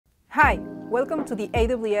Hi, welcome to the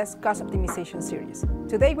AWS Cost Optimization series.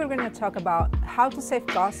 Today we're going to talk about how to save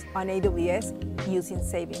costs on AWS using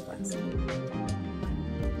saving plans.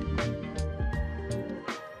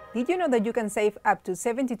 Did you know that you can save up to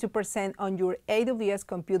 72% on your AWS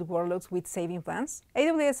compute workloads with saving plans?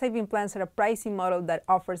 AWS saving plans are a pricing model that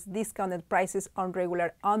offers discounted prices on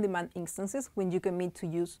regular on-demand instances when you commit to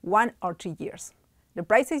use 1 or 2 years. The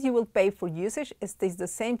prices you will pay for usage stays the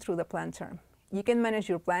same through the plan term. You can manage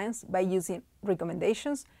your plans by using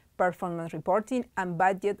recommendations, performance reporting, and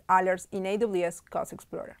budget alerts in AWS Cost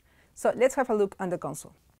Explorer. So let's have a look on the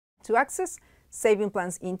console. To access Saving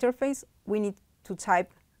Plans interface, we need to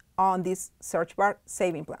type on this search bar,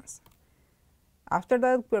 Saving Plans. After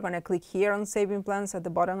that, we're going to click here on Saving Plans at the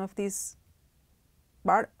bottom of this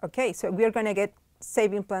bar. Okay, so we're going to get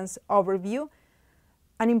Saving Plans overview.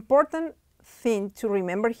 An important thing to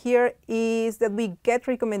remember here is that we get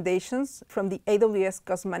recommendations from the AWS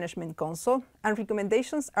Cost Management console, and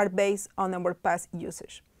recommendations are based on our past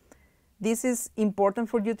usage. This is important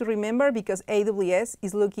for you to remember because AWS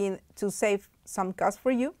is looking to save some cost for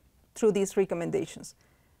you through these recommendations.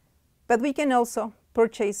 But we can also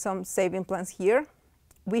purchase some saving plans here.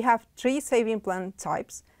 We have 3 saving plan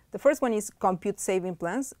types. The first one is Compute Saving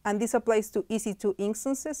Plans, and this applies to EC2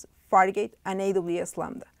 instances, Fargate, and AWS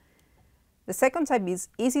Lambda. The second type is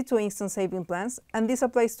EC2 Instance Saving Plans, and this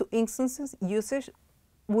applies to instances usage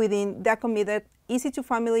within the committed EC2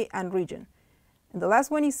 family and region. And the last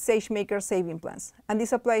one is SageMaker Saving Plans, and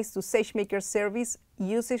this applies to SageMaker service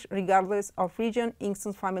usage regardless of region,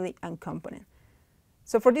 instance family, and component.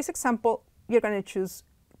 So for this example, you're going to choose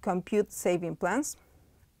Compute Saving Plans,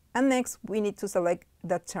 and next we need to select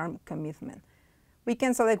the term commitment. We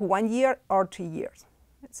can select 1 year or 2 years.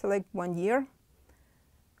 Let's select 1 year.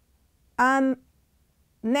 And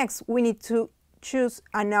next, we need to choose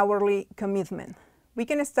an hourly commitment. We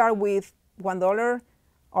can start with $1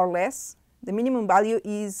 or less. The minimum value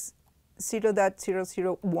is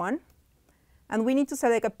 0.001. And we need to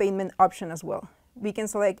select a payment option as well. We can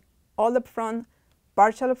select all upfront,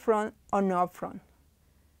 partial upfront, or no upfront.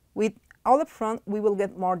 With all upfront, we will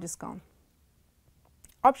get more discount.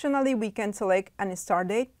 Optionally, we can select a start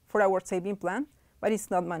date for our saving plan, but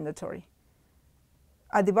it's not mandatory.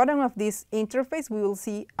 At the bottom of this interface, we will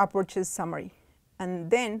see a purchase summary,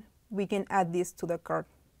 and then we can add this to the cart.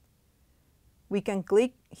 We can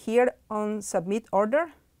click here on Submit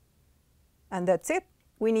Order, and that's it.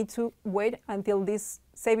 We need to wait until this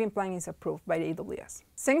saving plan is approved by AWS.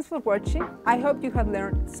 Thanks for watching. I hope you have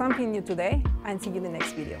learned something new today, and see you in the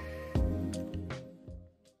next video.